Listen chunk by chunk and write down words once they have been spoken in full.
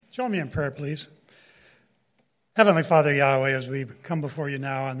Join me in prayer, please. Heavenly Father Yahweh, as we come before you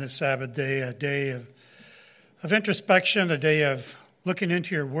now on this Sabbath day, a day of introspection, a day of looking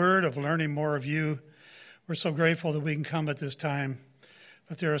into your word, of learning more of you, we're so grateful that we can come at this time.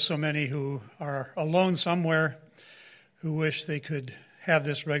 But there are so many who are alone somewhere who wish they could have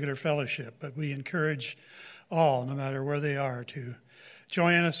this regular fellowship. But we encourage all, no matter where they are, to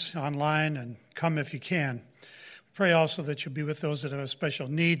join us online and come if you can. Pray also that you'll be with those that have a special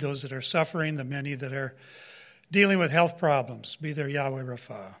need, those that are suffering, the many that are dealing with health problems. Be there, Yahweh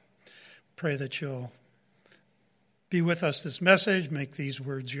Rapha. Pray that you'll be with us this message, make these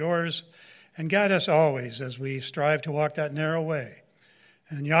words yours, and guide us always as we strive to walk that narrow way.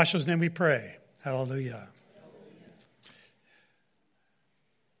 And in Yahshua's name we pray. Hallelujah.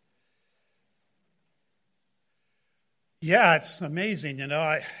 Yeah, it's amazing.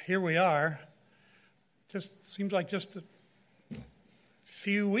 Here we are. Just seems like just a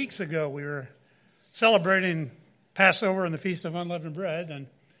few weeks ago we were celebrating Passover and the Feast of Unleavened Bread, and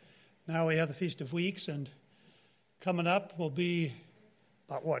now we have the Feast of Weeks, and coming up will be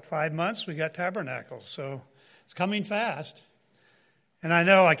about, 5 months? We got Tabernacles, so it's coming fast. And I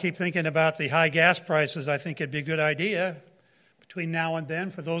know I keep thinking about the high gas prices. I think it'd be a good idea between now and then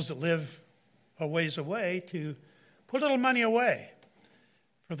for those that live a ways away to put a little money away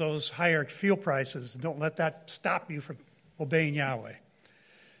for those higher fuel prices. Don't let that stop you from obeying Yahweh.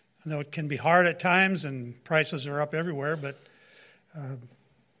 I know it can be hard at times and prices are up everywhere, but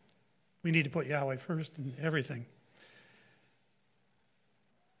we need to put Yahweh first in everything.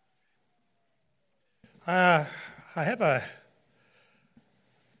 I have a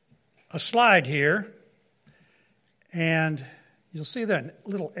slide here, and you'll see that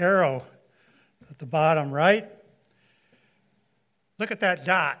little arrow at the bottom right. Look at that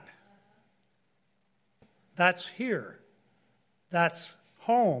dot. That's here. That's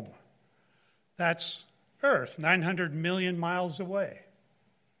home. That's Earth, 900 million miles away.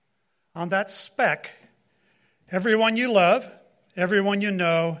 On that speck, everyone you love, everyone you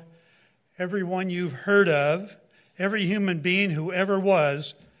know, everyone you've heard of, every human being who ever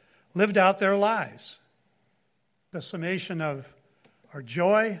was, lived out their lives. The summation of our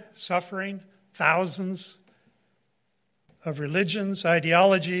joy, suffering, thousands of religions,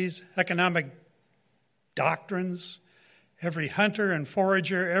 ideologies, economic doctrines, every hunter and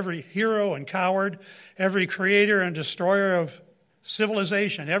forager, every hero and coward, every creator and destroyer of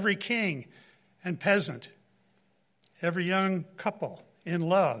civilization, every king and peasant, every young couple in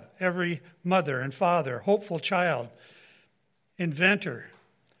love, every mother and father, hopeful child, inventor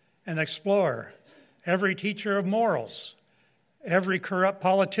and explorer, every teacher of morals, every corrupt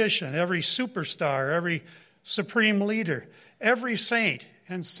politician, every superstar, every supreme leader, every saint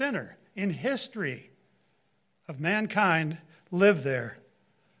and sinner in history of mankind lived there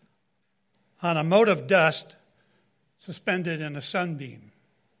on a mote of dust suspended in a sunbeam.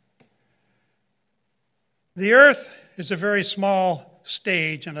 The earth is a very small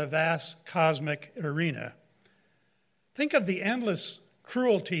stage in a vast cosmic arena. Think of the endless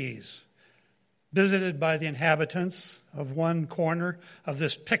cruelties visited by the inhabitants of one corner of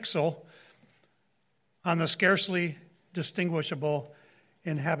this pixel on the scarcely distinguishable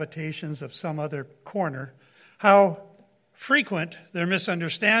inhabitations of some other corner, how frequent their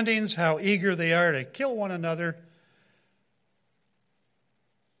misunderstandings, how eager they are to kill one another,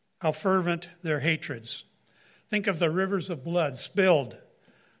 how fervent their hatreds. Think of the rivers of blood spilled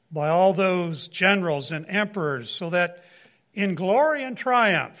by all those generals and emperors so that in glory and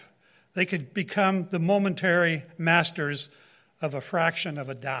triumph they could become the momentary masters of a fraction of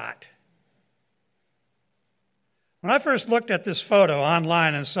a dot. When I first looked at this photo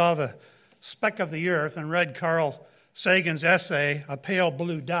online and saw the speck of the earth and read Carl Sagan's essay, A Pale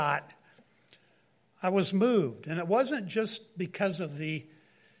Blue Dot, I was moved. And it wasn't just because of the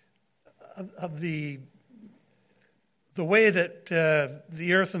way that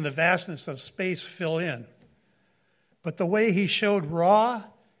the earth and the vastness of space fill in, but the way he showed raw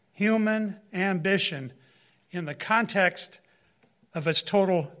human ambition in the context of its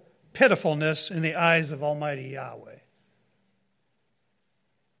total pitifulness in the eyes of Almighty Yahweh.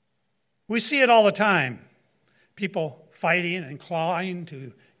 We see it all the time. People fighting and clawing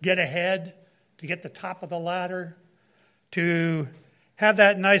to get ahead, to get the top of the ladder, to have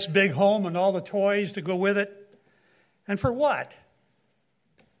that nice big home and all the toys to go with it. And for what?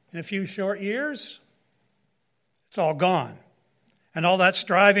 In a few short years, it's all gone. And all that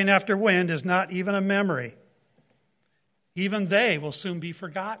striving after wind is not even a memory. Even they will soon be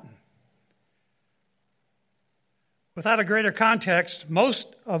forgotten. Without a greater context,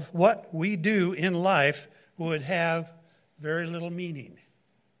 most of what we do in life would have very little meaning.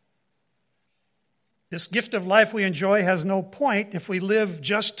 This gift of life we enjoy has no point if we live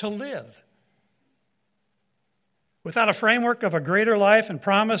just to live. Without a framework of a greater life and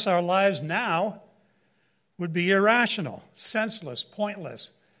promise, our lives now would be irrational, senseless,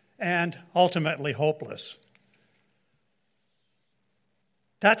 pointless, and ultimately hopeless.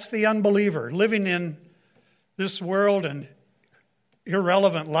 That's the unbeliever living in this world and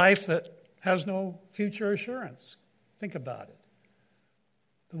irrelevant life that has no future assurance. Think about it.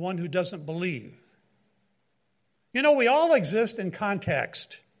 The one who doesn't believe. You know, we all exist in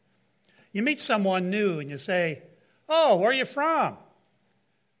context. You meet someone new and you say, "Oh, where are you from?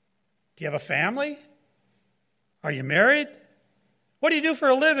 Do you have a family? Are you married? What do you do for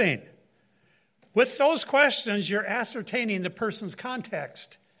a living?" With those questions, you're ascertaining the person's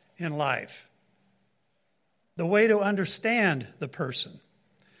context in life, the way to understand the person.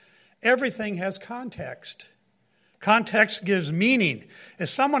 Everything has context. Context gives meaning. If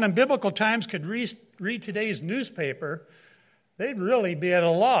someone in biblical times could read today's newspaper, they'd really be at a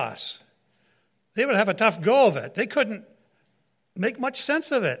loss. They would have a tough go of it. They couldn't make much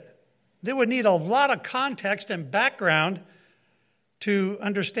sense of it. They would need a lot of context and background to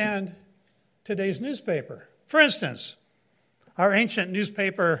understand today's newspaper. For instance, our ancient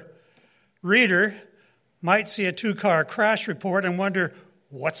newspaper reader might see a 2-car crash report and wonder,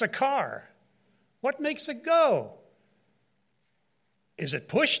 what's a car? What makes it go? Is it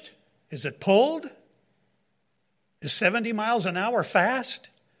pushed? Is it pulled? Is 70 miles an hour fast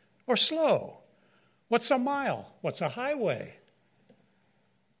or slow? What's a mile? What's a highway?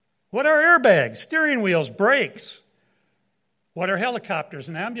 What are airbags, steering wheels, brakes? What are helicopters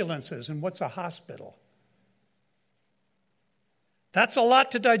and ambulances? And what's a hospital? That's a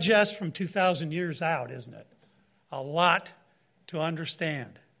lot to digest from 2,000 years out, isn't it? A lot to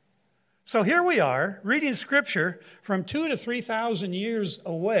understand. So here we are, reading Scripture from 2,000 to 3,000 years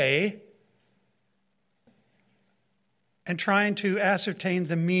away and trying to ascertain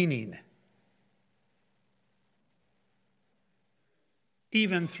the meaning,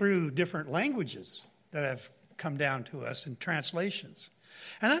 even through different languages that have come down to us in translations.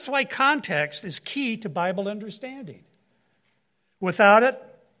 And that's why context is key to Bible understanding. Without it,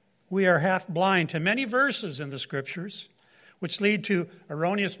 we are half blind to many verses in the Scriptures, which lead to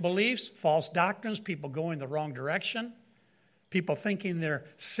erroneous beliefs, false doctrines, people going the wrong direction, people thinking they're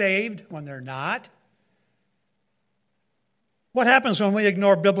saved when they're not. What happens when we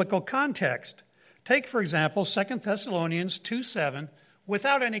ignore biblical context? Take, for example, 2 Thessalonians 2:7,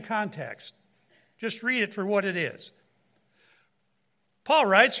 without any context. Just read it for what it is. Paul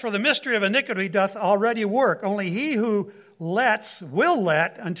writes, "For the mystery of iniquity doth already work. Only he who lets will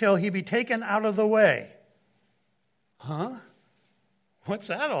let until he be taken out of the way." Huh? What's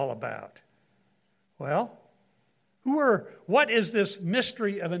that all about? Well, what is this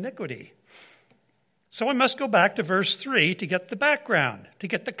mystery of iniquity? So we must go back to verse 3 to get the background, to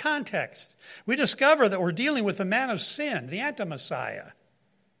get the context. We discover that we're dealing with a man of sin, the anti-Messiah,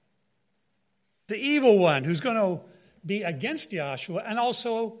 the evil one who's going to be against Yahshua and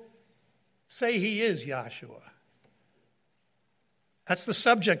also say he is Yahshua. That's the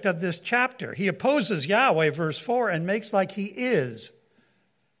subject of this chapter. He opposes Yahweh, verse 4, and makes like he is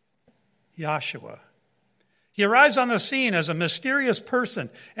Yahshua. He arrives on the scene as a mysterious person,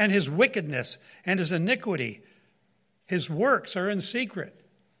 and his wickedness and his iniquity, his works are in secret.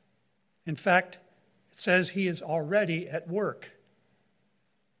 In fact, it says he is already at work.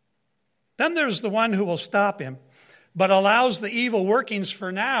 Then there's the one who will stop him, but allows the evil workings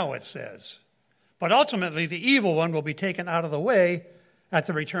for now, it says. But ultimately, the evil one will be taken out of the way at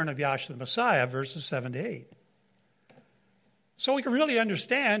the return of Yahshua the Messiah, verses 7 to 8. So we can really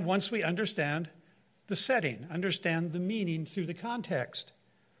understand once we understand the setting, understand the meaning through the context.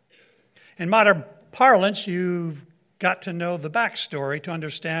 In modern parlance, you've got to know the backstory to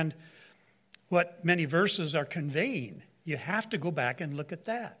understand what many verses are conveying. You have to go back and look at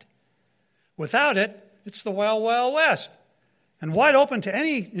that. Without it, it's the Wild, Wild West and wide open to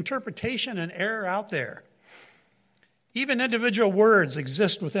any interpretation and error out there. Even individual words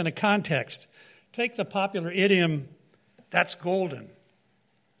exist within a context. Take the popular idiom, "that's golden."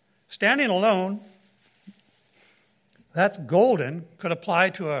 Standing alone, "that's golden" could apply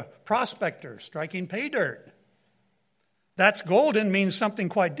to a prospector striking pay dirt. "That's golden" means something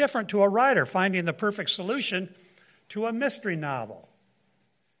quite different to a writer finding the perfect solution to a mystery novel.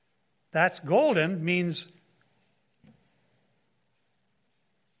 "That's golden" means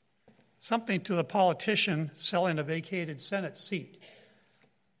something to the politician selling a vacated Senate seat.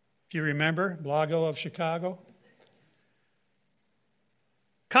 If you remember, Blago of Chicago.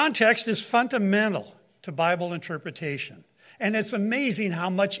 Context is fundamental to Bible interpretation, and it's amazing how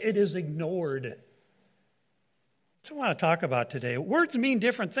much it is ignored. That's what I want to talk about today. Words mean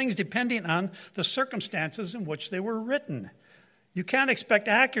different things depending on the circumstances in which they were written. You can't expect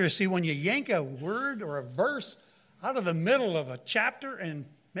accuracy when you yank a word or a verse out of the middle of a chapter and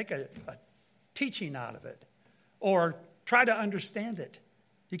make a teaching out of it or try to understand it.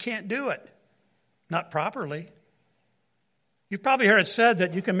 You can't do it. Not properly. You've probably heard it said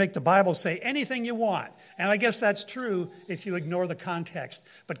that you can make the Bible say anything you want. And I guess that's true if you ignore the context.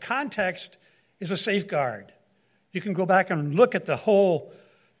 But context is a safeguard. You can go back and look at the whole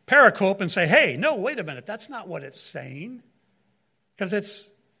pericope and say, hey, no, wait a minute, that's not what it's saying. Because it's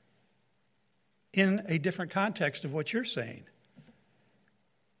in a different context of what you're saying.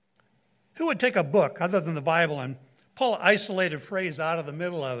 Who would take a book other than the Bible and pull an isolated phrase out of the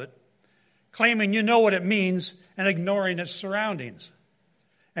middle of it, claiming you know what it means and ignoring its surroundings?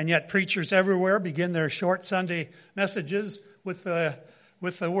 And yet preachers everywhere begin their short Sunday messages with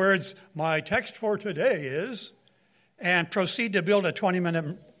the words, my text for today is, and proceed to build a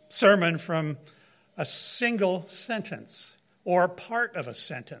 20-minute sermon from a single sentence or part of a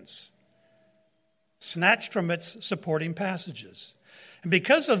sentence, snatched from its supporting passages. And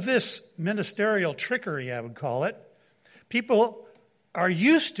because of this ministerial trickery, I would call it, people are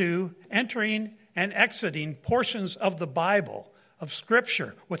used to entering and exiting portions of the Bible, of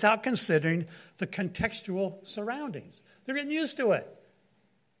Scripture, without considering the contextual surroundings. They're getting used to it.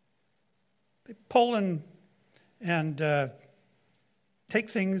 They pull and take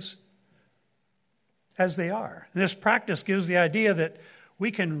things as they are. And this practice gives the idea that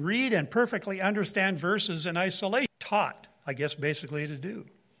we can read and perfectly understand verses in isolation. Taught, I guess, basically to do.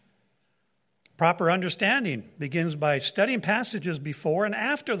 Proper understanding begins by studying passages before and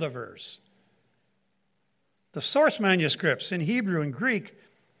after the verse. The source manuscripts in Hebrew and Greek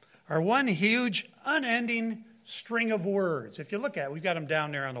are one huge, unending string of words. If you look at it, we've got them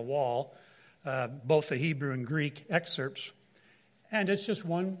down there on the wall, both the Hebrew and Greek excerpts, and it's just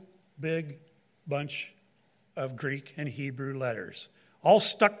one big bunch of Greek and Hebrew letters, all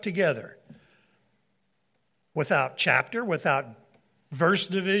stuck together, without chapter, without verse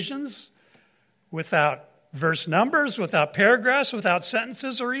divisions, without verse numbers, without paragraphs, without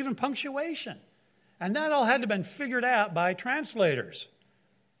sentences, or even punctuation. And that all had to have been figured out by translators.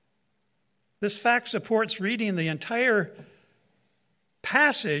 This fact supports reading the entire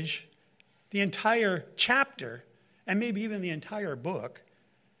passage, the entire chapter, and maybe even the entire book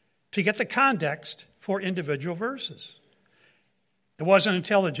to get the context for individual verses. It wasn't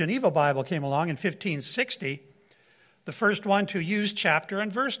until the Geneva Bible came along in 1560, the first one to use chapter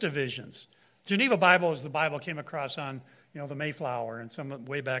and verse divisions. Geneva Bible was the Bible came across on, the Mayflower and some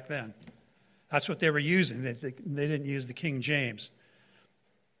way back then. That's what they were using. They didn't use the King James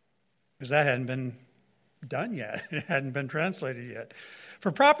because that hadn't been done yet. It hadn't been translated yet.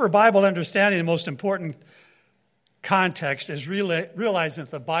 For proper Bible understanding, the most important context is realizing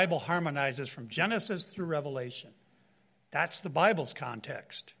that the Bible harmonizes from Genesis through Revelation. That's the Bible's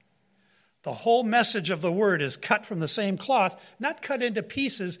context. The whole message of the word is cut from the same cloth, not cut into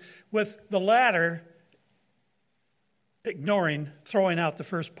pieces with the latter throwing out the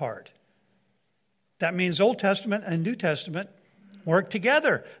first part. That means Old Testament and New Testament work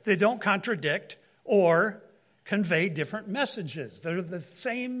together. They don't contradict or convey different messages. They're the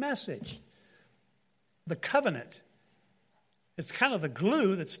same message. The covenant, it's kind of the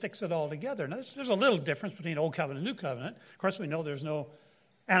glue that sticks it all together. Now, there's a little difference between Old Covenant and New Covenant. Of course, we know there's no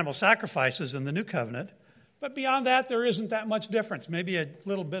animal sacrifices in the New Covenant. But beyond that, there isn't that much difference. Maybe a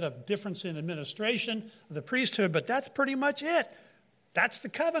little bit of difference in administration of the priesthood, but that's pretty much it. That's the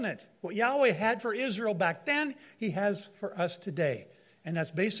covenant. What Yahweh had for Israel back then, he has for us today. And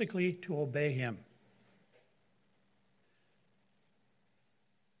that's basically to obey him.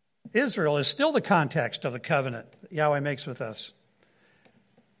 Israel is still the context of the covenant that Yahweh makes with us.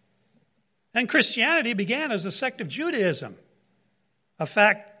 And Christianity began as a sect of Judaism, a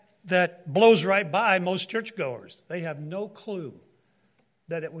fact that blows right by most churchgoers. They have no clue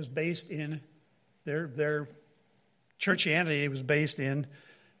that it was based in their churchianity was based in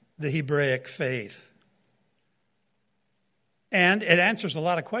the Hebraic faith. And it answers a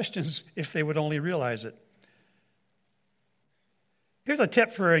lot of questions if they would only realize it. Here's a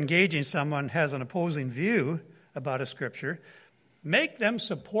tip for engaging someone who has an opposing view about a scripture. Make them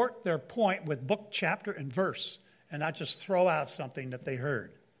support their point with book, chapter, and verse, and not just throw out something that they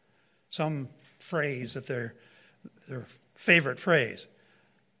heard, some phrase that their favorite phrase.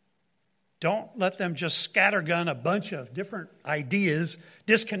 Don't let them just scattergun a bunch of different ideas,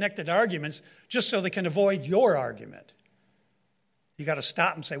 disconnected arguments, just so they can avoid your argument. You got to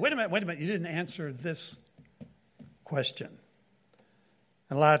stop and say, wait a minute, you didn't answer this question.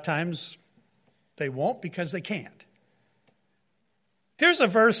 And a lot of times they won't because they can't. Here's a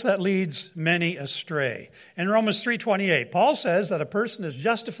verse that leads many astray. In Romans 3:28, Paul says that a person is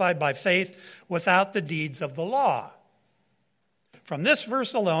justified by faith without the deeds of the law. From this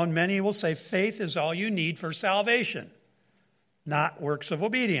verse alone, many will say faith is all you need for salvation, not works of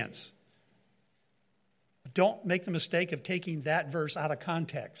obedience. Don't make the mistake of taking that verse out of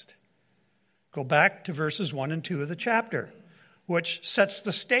context. Go back to verses 1 and 2 of the chapter, which sets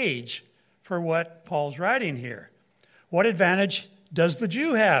the stage for what Paul's writing here. What advantage does the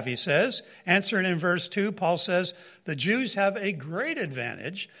Jew have, he says? Answering in verse 2, Paul says, the Jews have a great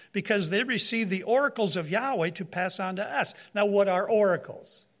advantage because they receive the oracles of Yahweh to pass on to us. Now, what are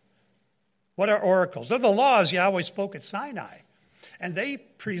oracles? What are oracles? They're the laws Yahweh spoke at Sinai. And they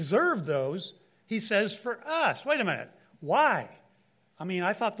preserve those, he says, for us. Wait a minute. Why? I mean,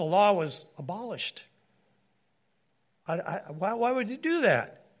 I thought the law was abolished. Why would you do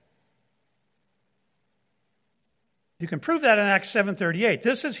that? You can prove that in Acts 7:38.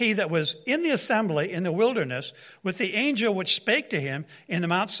 This is he that was in the assembly in the wilderness with the angel which spake to him in the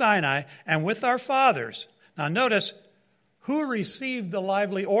Mount Sinai and with our fathers. Now notice, who received the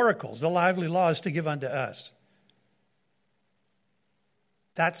lively oracles, the lively laws to give unto us?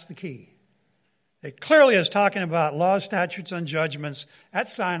 That's the key. It clearly is talking about laws, statutes, and judgments at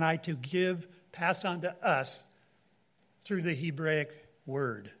Sinai to pass on to us through the Hebraic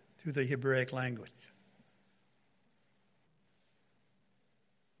word, through the Hebraic language.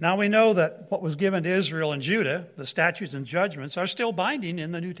 Now we know that what was given to Israel and Judah, the statutes and judgments, are still binding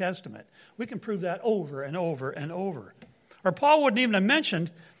in the New Testament. We can prove that over and over and over. Or Paul wouldn't even have mentioned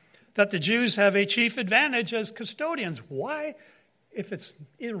that the Jews have a chief advantage as custodians. Why? If it's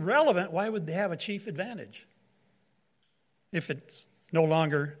irrelevant, why would they have a chief advantage if it's no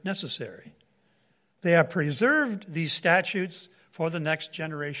longer necessary? They have preserved these statutes for the next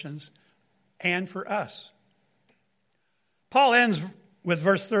generations and for us. Paul ends with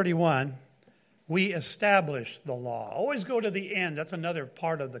verse 31, we establish the law. Always go to the end. That's another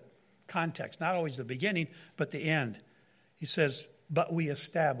part of the context. Not always the beginning, but the end. He says, but we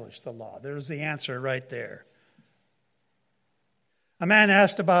establish the law. There's the answer right there. A man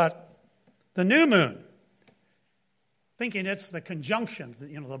asked about the new moon, thinking it's the conjunction,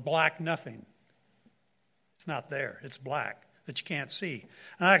 the black nothing. It's not there. It's black that you can't see.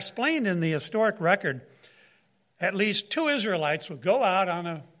 And I explained in the historic record, at least 2 Israelites would go out on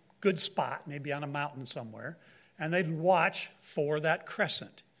a good spot, maybe on a mountain somewhere, and they'd watch for that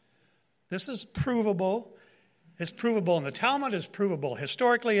crescent. This is provable. It's provable in the Talmud. It's provable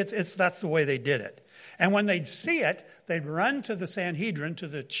historically. That's the way they did it. And when they'd see it, they'd run to the Sanhedrin, to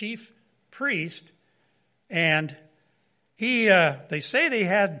the chief priest, and they say they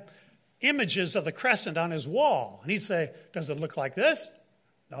had images of the crescent on his wall. And he'd say, does it look like this?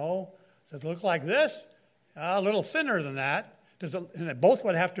 No. Does it look like this? A little thinner than that. And they both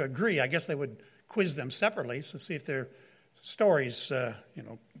would have to agree. I guess they would quiz them separately to see if their stories,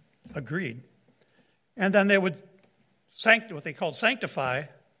 agreed. And then they would what they called sanctify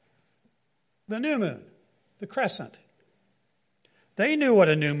the new moon, the crescent. They knew what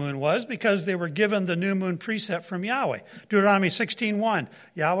a new moon was because they were given the new moon precept from Yahweh. Deuteronomy 16:1,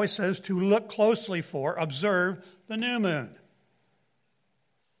 Yahweh says to look closely for, observe the new moon.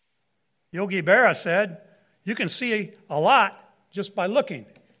 Yogi Berra said, you can see a lot just by looking.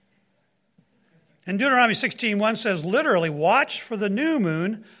 And Deuteronomy 16:1 says literally, watch for the new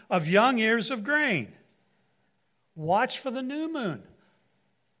moon of young ears of grain. Watch for the new moon.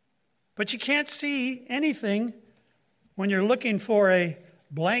 But you can't see anything when you're looking for a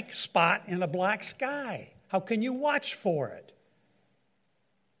blank spot in a black sky. How can you watch for it?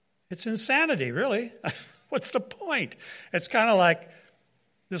 It's insanity, really. What's the point? It's kind of like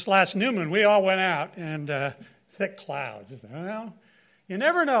this last new moon. We all went out and thick clouds. Well, you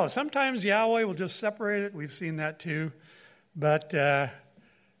never know. Sometimes Yahweh will just separate it. We've seen that too. But I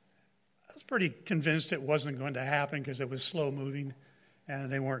was pretty convinced it wasn't going to happen because it was slow moving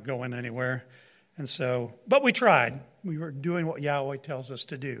and they weren't going anywhere. And so, but we tried. We were doing what Yahweh tells us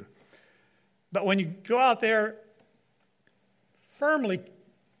to do. But when you go out there firmly,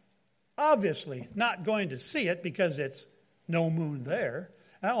 obviously not going to see it because it's no moon there.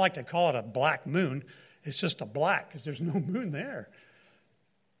 I don't like to call it a black moon. It's just a black because there's no moon there.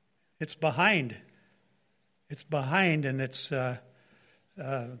 It's behind. It's behind, and it's the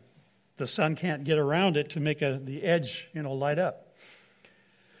sun can't get around it to make the edge, light up.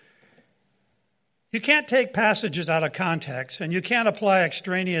 You can't take passages out of context, and you can't apply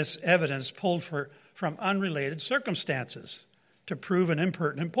extraneous evidence pulled from unrelated circumstances to prove an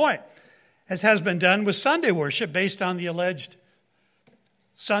impertinent point, as has been done with Sunday worship based on the alleged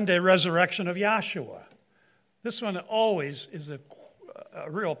Sunday resurrection of Yahshua. This one always is a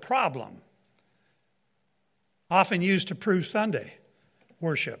real problem, often used to prove Sunday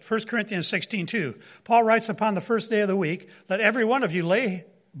worship. 1 Corinthians 16:2. Paul writes, upon the first day of the week, let every one of you lay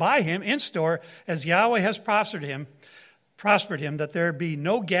by him in store as Yahweh has prospered him, that there be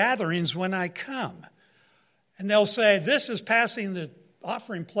no gatherings when I come. And they'll say, this is passing the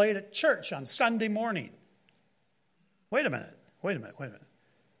offering plate at church on Sunday morning. Wait a minute.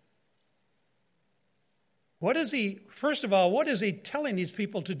 First of all, what is he telling these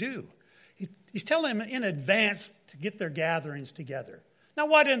people to do? He's telling them in advance to get their gatherings together. Now,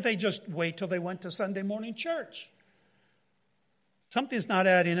 why didn't they just wait till they went to Sunday morning church? Something's not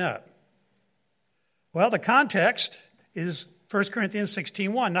adding up. Well, the context is 1 Corinthians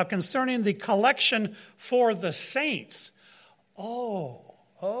 16:1. Now, concerning the collection for the saints.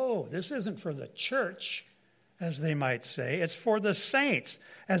 This isn't for the church, as they might say. It's for the saints.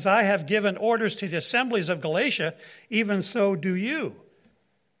 As I have given orders to the assemblies of Galatia, even so do you.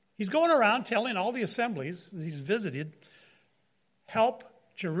 He's going around telling all the assemblies that he's visited, help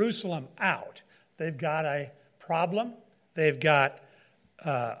Jerusalem out. They've got a problem. They've got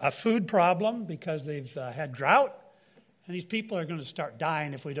a food problem because they've had drought. And these people are going to start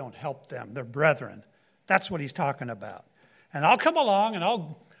dying if we don't help them. They're brethren. That's what he's talking about. And I'll come along and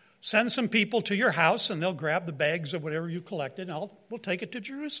I'll send some people to your house and they'll grab the bags of whatever you collected and we'll take it to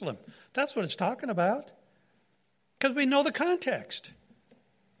Jerusalem. That's what it's talking about. Because we know the context.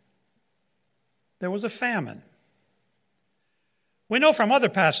 There was a famine. We know from other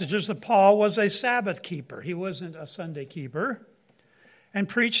passages that Paul was a Sabbath keeper. He wasn't a Sunday keeper. And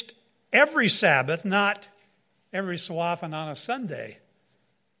preached every Sabbath, not every so often on a Sunday.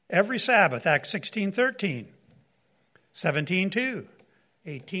 Every Sabbath, Acts 16:13, 17:2,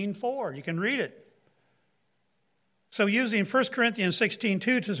 18:4. You can read it. So using 1 Corinthians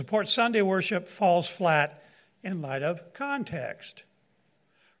 16:2 to support Sunday worship falls flat in light of context.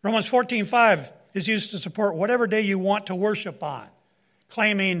 Romans 14:5 is used to support whatever day you want to worship on,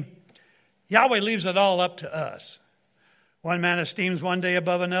 claiming Yahweh leaves it all up to us. One man esteems one day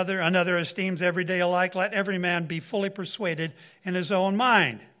above another, another esteems every day alike. Let every man be fully persuaded in his own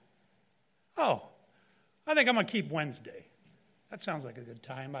mind. I think I'm going to keep Wednesday. That sounds like a good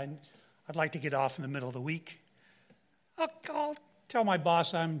time. I'd like to get off in the middle of the week. I'll tell my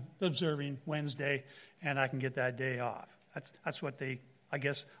boss I'm observing Wednesday and I can get that day off. That's what they, I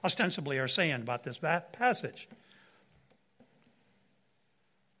guess, ostensibly are saying about this passage.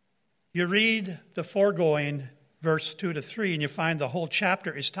 You read the foregoing verse 2 to 3, and you find the whole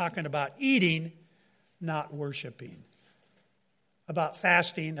chapter is talking about eating, not worshiping. About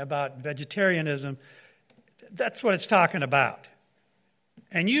fasting, about vegetarianism. That's what it's talking about.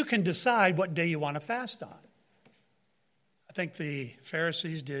 And you can decide what day you want to fast on. I think the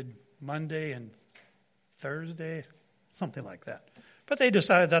Pharisees did Monday and Thursday, something like that. But they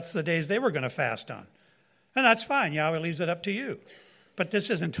decided that's the days they were going to fast on. And that's fine. Yahweh leaves it up to you. But this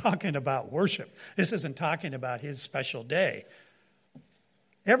isn't talking about worship. This isn't talking about his special day.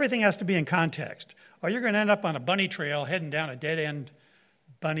 Everything has to be in context, or you're going to end up on a bunny trail heading down a dead-end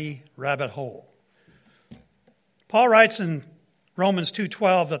bunny rabbit hole. Paul writes in Romans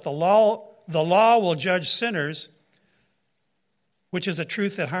 2:12 that the law will judge sinners, which is a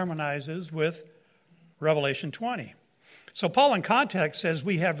truth that harmonizes with Revelation 20. So Paul in context says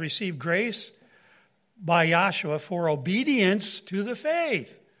we have received grace by Yahshua for obedience to the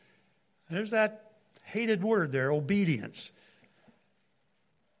faith. There's that hated word there, obedience.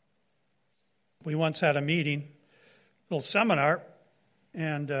 We once had a meeting, a little seminar,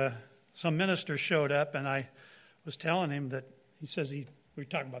 and some minister showed up, and I was telling him that, we were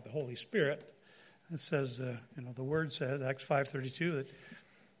talking about the Holy Spirit. It says, the word says, Acts 5:32,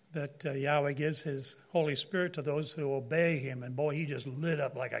 that Yahweh gives his Holy Spirit to those who obey him. And boy, he just lit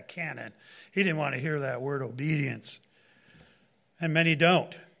up like a cannon. He didn't want to hear that word obedience. And many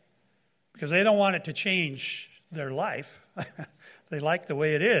don't, because they don't want it to change their life. They like the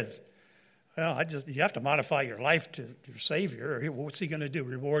way it is. Well, you have to modify your life to your Savior. Or what's he going to do,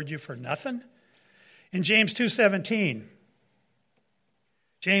 reward you for nothing? In James 2:17,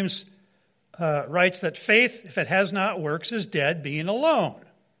 James writes that faith, if it has not works, is dead, being alone.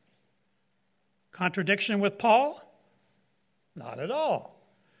 Contradiction with Paul? Not at all.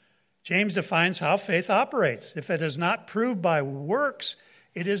 James defines how faith operates. If it is not proved by works,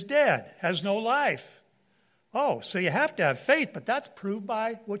 it is dead, has no life. So you have to have faith, but that's proved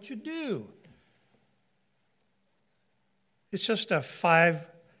by what you do. It's just a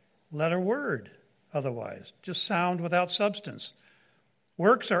 5-letter word otherwise, just sound without substance.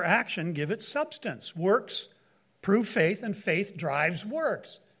 Works or action give it substance. Works prove faith, and faith drives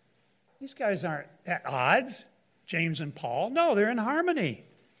works. These guys aren't at odds. James and Paul. No, they're in harmony.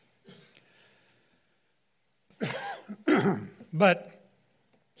 But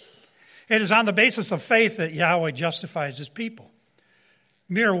it is on the basis of faith that Yahweh justifies his people.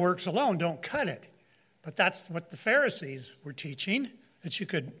 Mere works alone don't cut it. But that's what the Pharisees were teaching, that you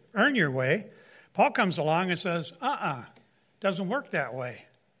could earn your way. Paul comes along and says, doesn't work that way.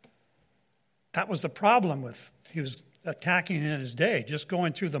 That was the problem he was attacking in his day. Just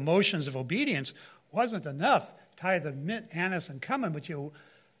going through the motions of obedience wasn't enough. Tithe the mint, anise, and cumin, but you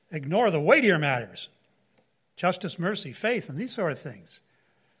ignore the weightier matters. Justice, mercy, faith, and these sort of things.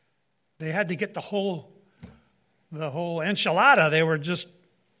 They had to get the whole enchilada. They were just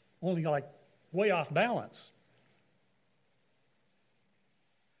only like way off balance.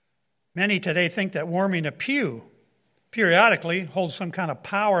 Many today think that warming a pew periodically holds some kind of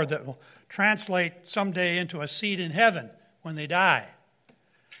power that will translate someday into a seat in heaven when they die.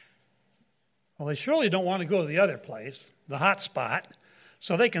 Well, they surely don't want to go to the other place, the hot spot,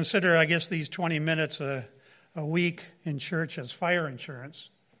 so they consider, I guess, these 20 minutes a week in church as fire insurance.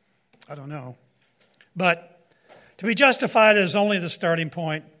 I don't know. But to be justified is only the starting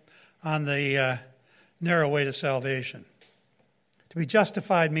point on the narrow way to salvation. To be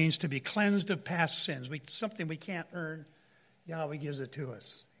justified means to be cleansed of past sins. Something we can't earn, Yahweh gives it to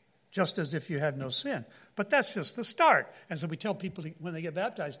us, just as if you had no sin. But that's just the start. And so we tell people when they get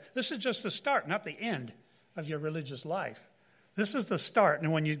baptized, this is just the start, not the end of your religious life. This is the start,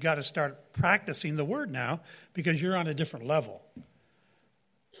 and when you've got to start practicing the word now, because you're on a different level.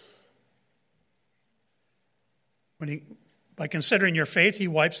 By considering your faith, he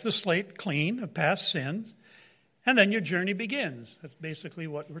wipes the slate clean of past sins, and then your journey begins. That's basically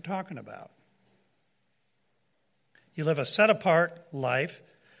what we're talking about. You live a set-apart life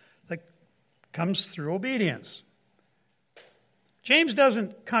that comes through obedience. James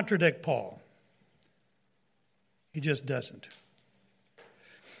doesn't contradict Paul. He just doesn't.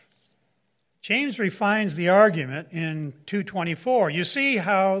 James refines the argument in 2:24. You see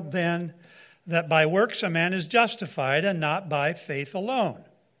how then that by works a man is justified and not by faith alone.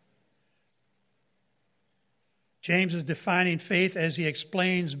 James is defining faith as he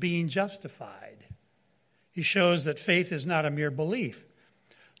explains being justified. He shows that faith is not a mere belief.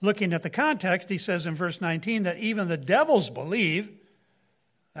 Looking at the context, he says in verse 19 that even the devils believe.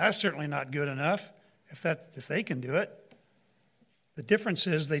 That's certainly not good enough if they can do it. The difference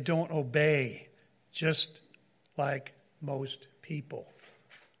is they don't obey, just like most people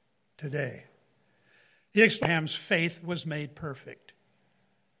today. Abraham's faith was made perfect.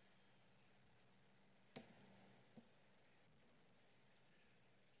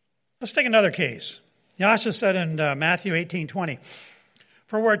 Let's take another case. Yahshua said in Matthew 18:20,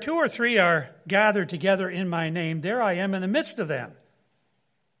 "For where 2 or 3 are gathered together in my name, there I am in the midst of them."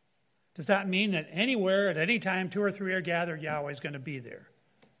 Does that mean that anywhere, at any time, 2 or 3 are gathered, Yahweh is going to be there?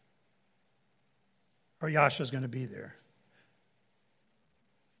 Or Yahshua is going to be there?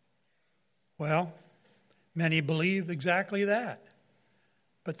 Well, many believe exactly that.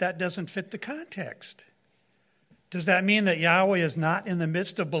 But that doesn't fit the context. Does that mean that Yahweh is not in the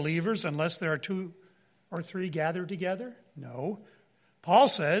midst of believers unless there are 2 or 3 gathered together? No. Paul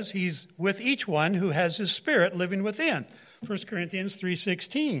says he's with each one who has his spirit living within. 1 Corinthians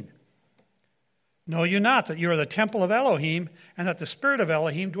 3:16. "Know you not that you are the temple of Elohim and that the spirit of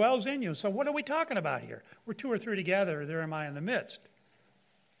Elohim dwells in you?" So what are we talking about here? We're 2 or 3 together, there am I in the midst.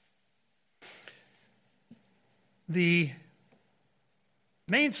 The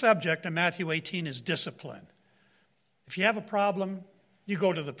main subject in Matthew 18 is discipline. If you have a problem, you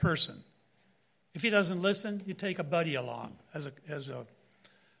go to the person. If he doesn't listen, you take a buddy along as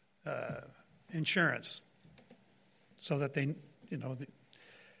insurance, so that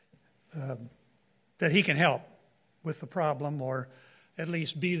that he can help with the problem, or at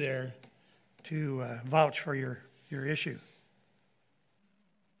least be there to vouch for your issue.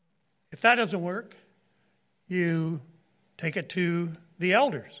 If that doesn't work, you take it to the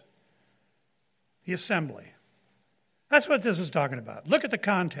elders, the assembly. That's what this is talking about. Look at the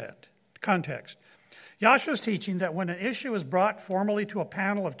context. Yahshua is teaching that when an issue is brought formally to a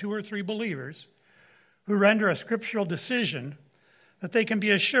panel of 2 or 3 believers who render a scriptural decision, that they can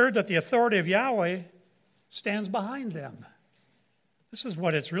be assured that the authority of Yahweh stands behind them. This is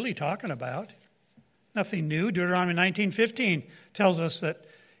what it's really talking about. Nothing new. Deuteronomy 19:15 tells us that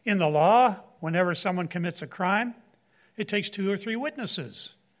in the law, whenever someone commits a crime, it takes 2 or 3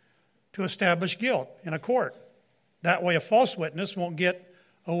 witnesses to establish guilt in a court. That way a false witness won't get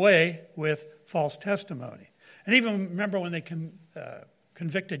away with false testimony. And even remember when they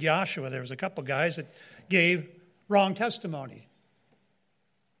convicted Yahshua, there was a couple guys that gave wrong testimony.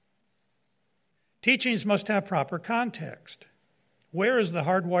 Teachings must have proper context. Where is the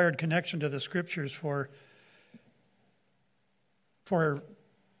hardwired connection to the Scriptures for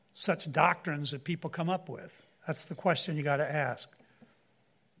such doctrines that people come up with? That's the question you got to ask.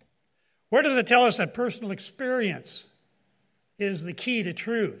 Where does it tell us that personal experience is the key to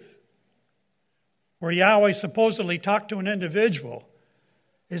truth? Where Yahweh supposedly talked to an individual,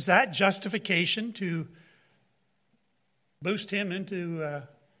 is that justification to boost him into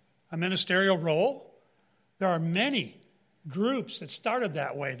a ministerial role? There are many groups that started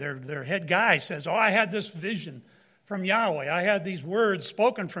that way. Their head guy says, I had this vision from Yahweh. I had these words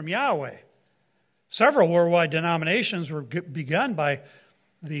spoken from Yahweh. Several worldwide denominations were begun by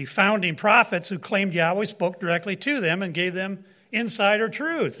the founding prophets who claimed Yahweh spoke directly to them and gave them insider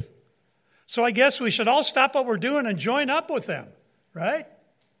truth. So I guess we should all stop what we're doing and join up with them, right?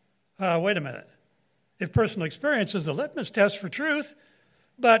 Wait a minute. If personal experience is the litmus test for truth,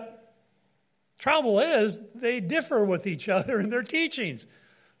 but trouble is they differ with each other in their teachings.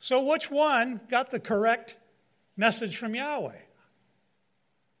 So which one got the correct message from Yahweh?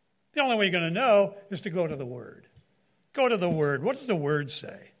 The only way you're going to know is to go to the Word. Go to the Word. What does the Word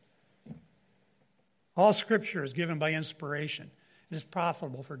say? All Scripture is given by inspiration. It is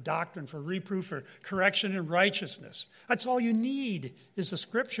profitable for doctrine, for reproof, for correction in righteousness. That's all you need is the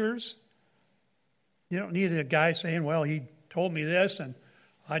Scriptures. You don't need a guy saying, well, he told me this, and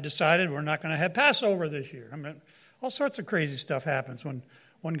I decided we're not going to have Passover this year. I mean, all sorts of crazy stuff happens when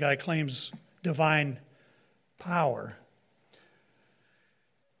one guy claims divine power.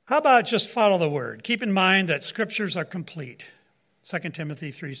 How about just follow the Word? Keep in mind that Scriptures are complete. 2 Timothy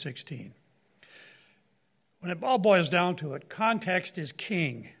 3:16. When it all boils down to it, context is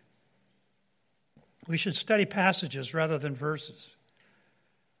king. We should study passages rather than verses.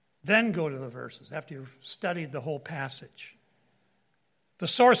 Then go to the verses after you've studied the whole passage. The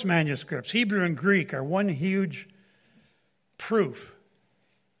source manuscripts, Hebrew and Greek, are one huge proof.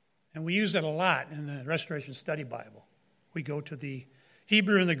 And we use it a lot in the Restoration Study Bible. We go to the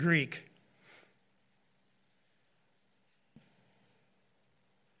Hebrew and the Greek.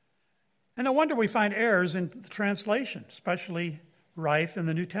 And no wonder we find errors in the translation, especially rife in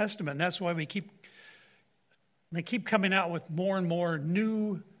the New Testament. And that's why they keep coming out with more and more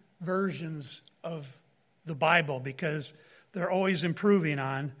new versions of the Bible, because they're always improving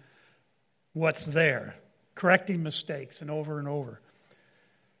on what's there, correcting mistakes and over.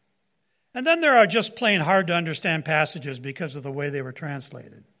 And then there are just plain hard to understand passages because of the way they were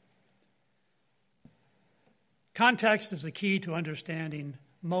translated. Context is the key to understanding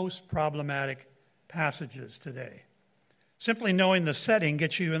most problematic passages today. Simply knowing the setting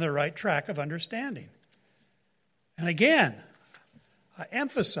gets you in the right track of understanding. And again, I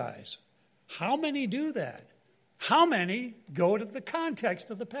emphasize, how many do that? How many go to the context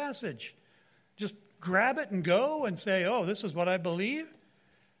of the passage? Just grab it and go and say, oh, this is what I believe?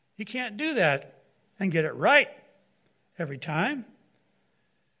 You can't do that and get it right every time.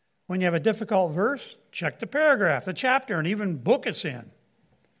 When you have a difficult verse, check the paragraph, the chapter, and even book it's in.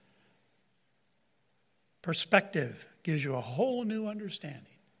 Perspective gives you a whole new understanding.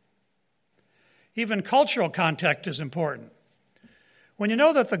 Even cultural context is important. When you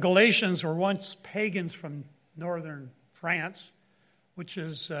know that the Galatians were once pagans from northern France, which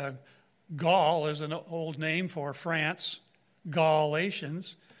is Gaul is an old name for France,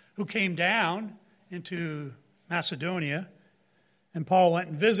 Galatians, who came down into Macedonia, and Paul went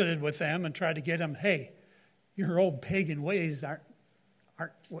and visited with them and tried to get them, hey, your old pagan ways aren't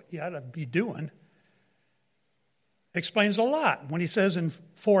what you ought to be doing. Explains a lot when he says in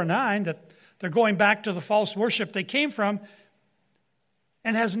 4:9 that they're going back to the false worship they came from,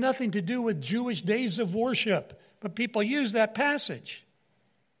 and has nothing to do with Jewish days of worship. But people use that passage.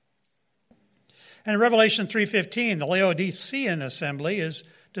 And in Revelation 3:15, the Laodicean assembly is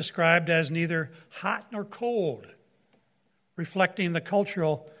described as neither hot nor cold, reflecting the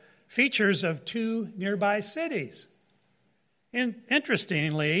cultural features of two nearby cities.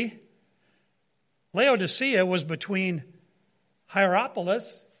 Interestingly, Laodicea was between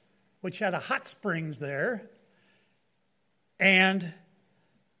Hierapolis, which had a hot springs there, and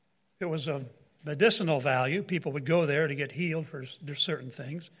it was of medicinal value. People would go there to get healed for certain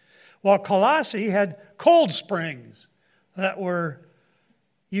things. While Colossae had cold springs that were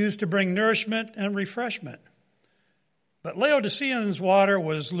used to bring nourishment and refreshment. But Laodicean's water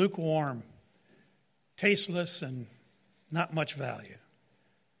was lukewarm, tasteless, and not much value.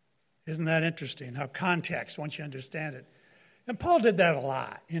 Isn't that interesting? How context, once you understand it. And Paul did that a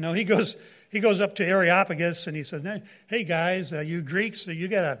lot. You know, he goes up to Areopagus and he says, hey guys, you Greeks, you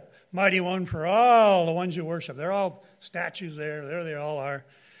got a mighty one for all the ones you worship. They're all statues there. There they all are.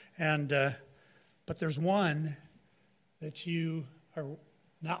 And But there's one that you are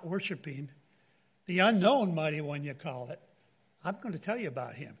not worshiping, the unknown mighty one you call it. I'm going to tell you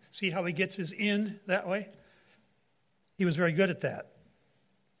about him. See how he gets his in that way? He was very good at that.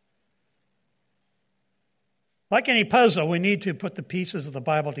 Like any puzzle, we need to put the pieces of the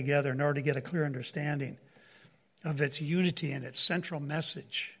Bible together in order to get a clear understanding of its unity and its central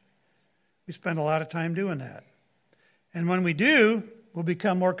message. We spend a lot of time doing that. And when we do, we'll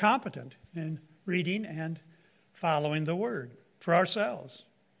become more competent in reading and following the Word for ourselves.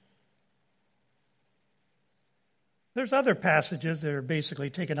 There's other passages that are basically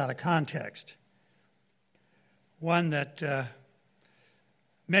taken out of context. One that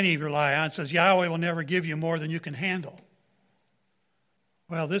many rely on says, Yahweh will never give you more than you can handle.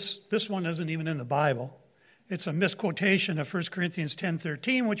 Well, this one isn't even in the Bible. It's a misquotation of 1 Corinthians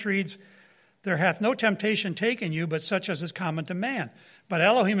 10:13, which reads, there hath no temptation taken you, but such as is common to man. But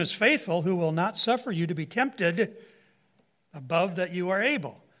Elohim is faithful, who will not suffer you to be tempted above that you are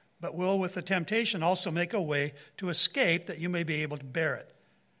able, but will with the temptation also make a way to escape that you may be able to bear it.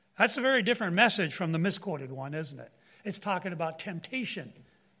 That's a very different message from the misquoted one, isn't it? It's talking about temptation,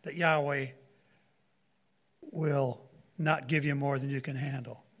 that Yahweh will not give you more than you can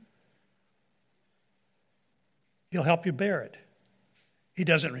handle. He'll help you bear it. He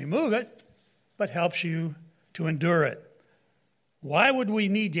doesn't remove it, but helps you to endure it. Why would we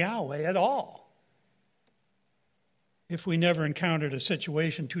need Yahweh at all if we never encountered a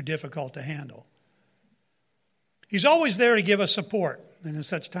situation too difficult to handle? He's always there to give us support, and in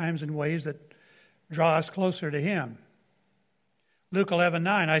such times in ways that draw us closer to Him. Luke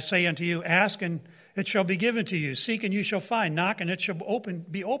 11:9, I say unto you, ask and it shall be given to you. Seek and you shall find. Knock and it shall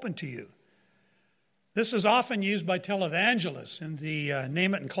be open to you. This is often used by televangelists in the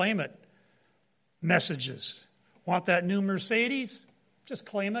name it and claim it messages. Want that new Mercedes? Just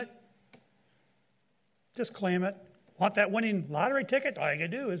claim it. Just claim it. Want that winning lottery ticket? All you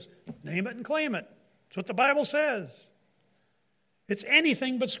got to do is name it and claim it. That's what the Bible says. It's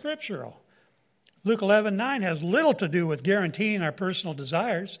anything but scriptural. Luke 11:9 has little to do with guaranteeing our personal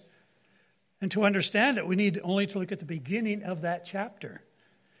desires. And to understand it, we need only to look at the beginning of that chapter.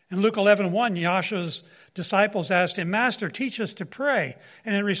 In Luke 11:1, Yahshua's disciples asked him, Master, teach us to pray.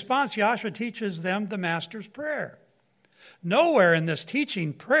 And in response, Yahshua teaches them the Master's prayer. Nowhere in this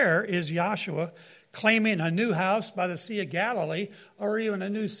teaching prayer is Yahshua claiming a new house by the Sea of Galilee or even a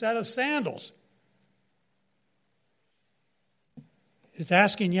new set of sandals. It's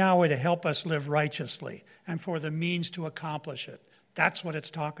asking Yahweh to help us live righteously and for the means to accomplish it. That's what it's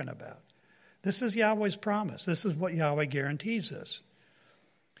talking about. This is Yahweh's promise. This is what Yahweh guarantees us.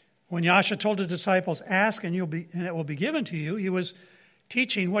 When Yahshua told the disciples, ask and it will be given to you, he was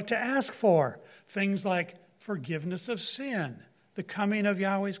teaching what to ask for. Things like forgiveness of sin, the coming of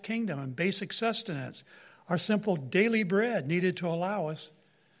Yahweh's kingdom, and basic sustenance, our simple daily bread needed to allow us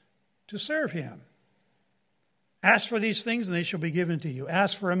to serve him. Ask for these things and they shall be given to you.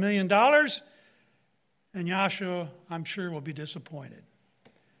 Ask for $1 million and Yahshua, I'm sure, will be disappointed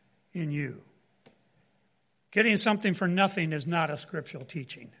in you. Getting something for nothing is not a scriptural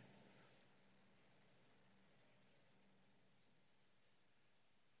teaching.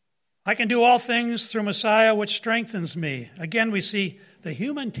 I can do all things through Messiah, which strengthens me. Again, we see the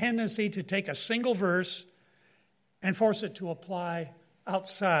human tendency to take a single verse and force it to apply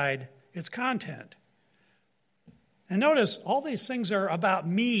outside its content. And notice, all these things are about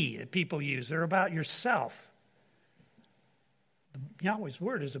me that people use. They're about yourself. Yahweh's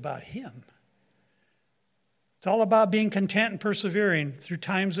word is about him. It's all about being content and persevering through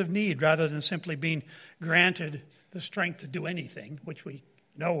times of need rather than simply being granted the strength to do anything, which we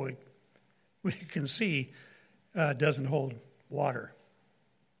know we can see doesn't hold water.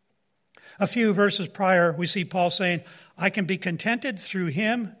 A few verses prior, we see Paul saying, I can be contented through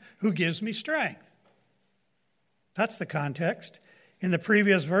him who gives me strength. That's the context. In the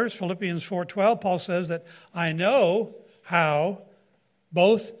previous verse, Philippians 4:12, Paul says that I know how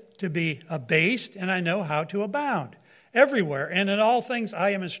both to be abased and I know how to abound. Everywhere and in all things I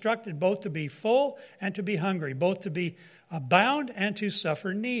am instructed both to be full and to be hungry, both to be abound and to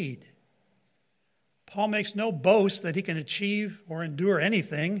suffer need. Paul makes no boast that he can achieve or endure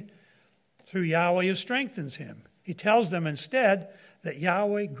anything through Yahweh who strengthens him. He tells them instead that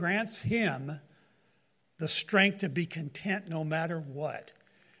Yahweh grants him the strength to be content no matter what.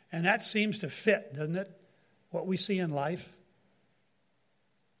 And that seems to fit, doesn't it, what we see in life?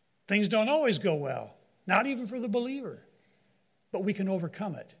 Things don't always go well, not even for the believer. But we can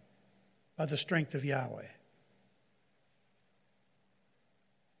overcome it by the strength of Yahweh.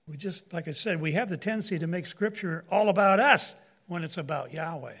 We just, like I said, we have the tendency to make Scripture all about us when it's about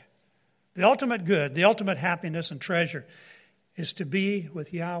Yahweh. The ultimate good, the ultimate happiness and treasure is to be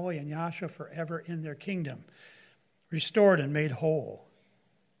with Yahweh and Yahshua forever in their kingdom, restored and made whole.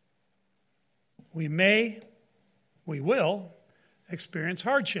 We will experience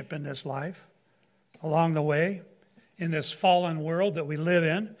hardship in this life along the way, in this fallen world that we live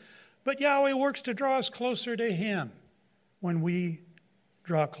in. But Yahweh works to draw us closer to Him when we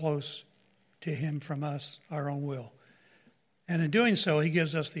draw close to Him from us, our own will. And in doing so, He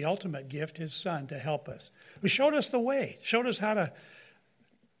gives us the ultimate gift, His Son, to help us, who showed us the way, showed us how to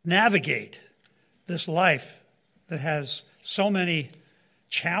navigate this life that has so many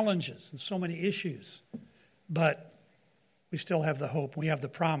challenges and so many issues. But we still have the hope, we have the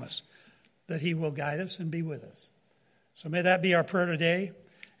promise that He will guide us and be with us. So may that be our prayer today,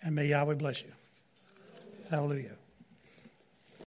 and may Yahweh bless you. Hallelujah.